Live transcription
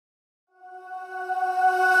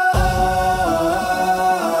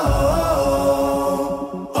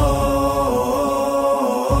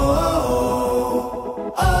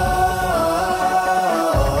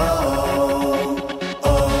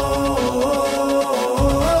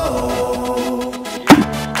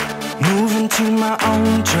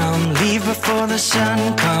the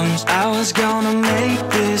sun comes, I was gonna make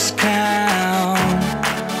this count.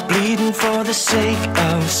 Bleeding for the sake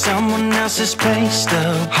of someone else's pay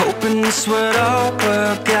stub, hoping this would all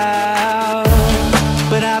work out.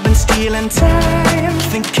 But I've been stealing time,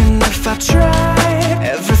 thinking if I tried,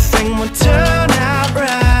 everything would turn out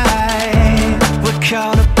right. We're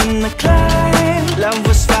caught up in the climb, love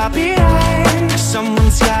was far behind.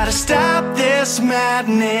 Someone's gotta stop this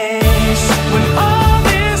madness. When all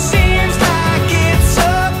this seems like it's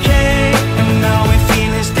okay, and all we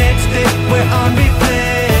feel is dead still, we're on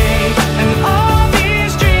replay. And all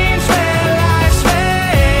these dreams where life's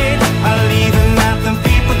made are leaving out the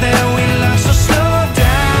people that we love. So slow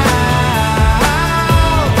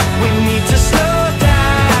down, we need to slow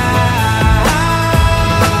down.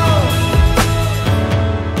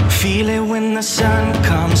 Feel it when the sun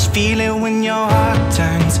comes, feel it when your heart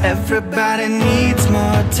turns. Everybody needs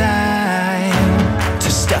more time to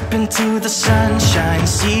step into the sunshine,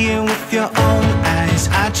 see it with your own eyes.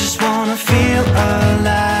 I just wanna feel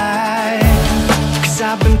alive, 'cause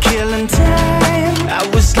I've been killing time, I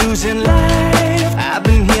was losing life. I've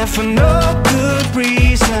been here for no good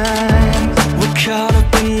reason. We're caught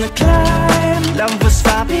up in the climb, love was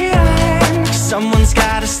far behind. Someone's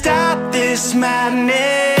gotta stop this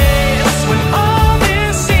madness. When all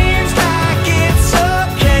this seems like it's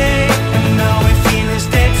okay, and all we feel is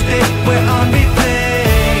dead still, we're on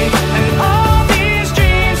replay. And all these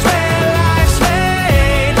dreams where life's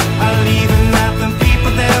made are leaving out the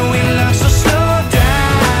people that we love. So slow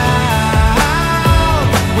down,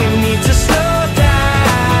 we need to slow down.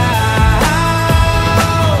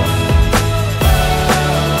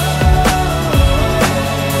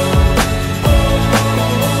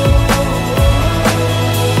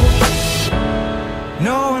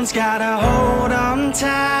 No one's gotta hold on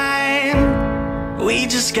time, we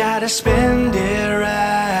just gotta spend it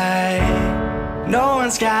right. No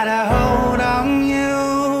one's gotta hold on you,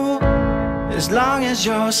 as long as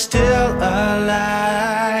you're still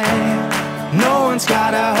alive. No one's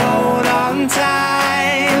gotta hold on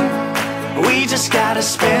time, we just gotta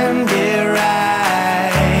spend it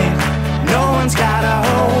right. No one's gotta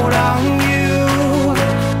hold on you,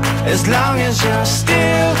 as long as you're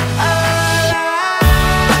still alive.